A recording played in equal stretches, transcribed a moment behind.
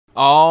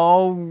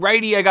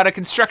Alrighty, I got a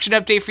construction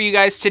update for you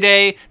guys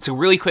today. It's a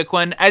really quick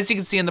one. As you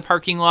can see in the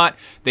parking lot,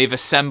 they've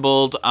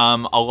assembled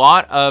a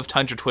lot of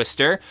Tundra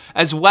Twister,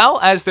 as well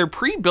as they're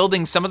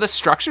pre-building some of the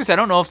structures. I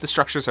don't know if the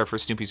structures are for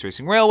Snoopy's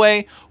Racing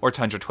Railway or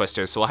Tundra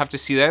Twister, so we'll have to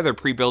see there. They're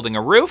pre-building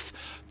a roof.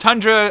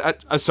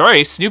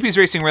 Snoopy's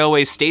Racing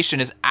Railway station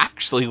is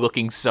actually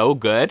looking so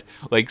good,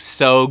 like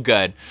so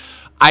good.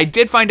 I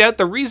did find out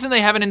the reason they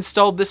haven't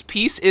installed this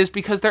piece is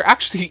because they're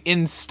actually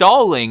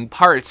installing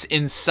parts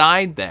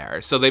inside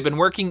there. So they've been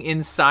working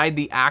inside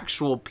the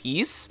actual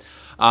piece,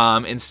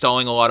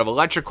 installing a lot of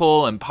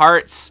electrical and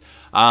parts.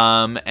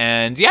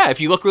 And yeah, if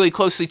you look really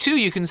closely too,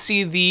 you can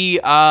see the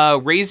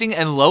raising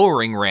and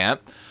lowering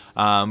ramp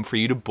for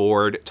you to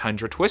board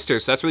Tundra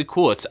Twister. So that's really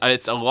cool.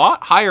 It's a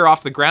lot higher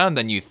off the ground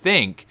than you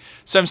think.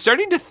 So I'm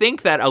starting to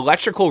think that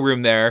electrical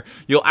room there,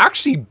 you'll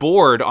actually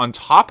board on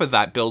top of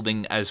that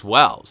building as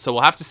well. So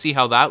we'll have to see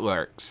how that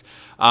works.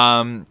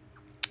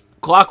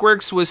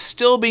 Clockworks was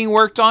still being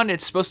worked on.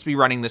 It's supposed to be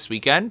running this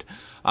weekend.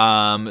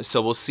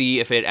 So we'll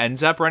see if it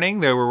ends up running.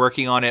 They were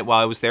working on it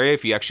while I was there.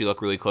 If you actually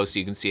look really close,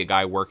 you can see a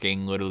guy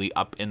working literally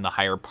up in the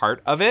higher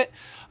part of it.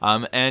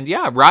 And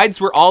yeah,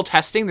 rides were all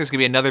testing. There's gonna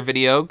be another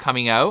video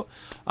coming out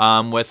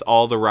with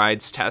all the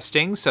rides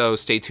testing. So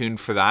stay tuned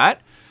for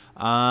that.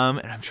 And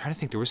I'm trying to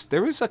think,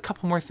 there was a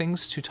couple more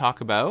things to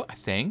talk about, I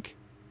think.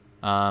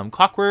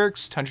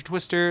 Clockworks, Tundra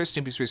Twister,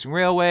 Snoopy's Racing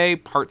Railway,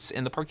 parts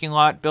in the parking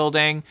lot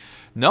building.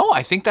 No,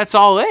 I think that's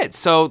all it.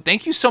 So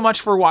thank you so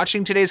much for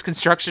watching today's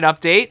construction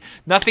update.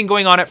 Nothing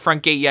going on at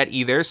Front Gate yet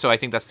either, so I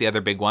think that's the other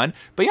big one.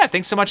 But yeah,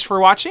 thanks so much for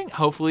watching.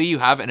 Hopefully you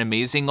have an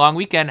amazing long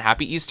weekend.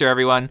 Happy Easter,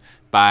 everyone.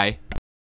 Bye.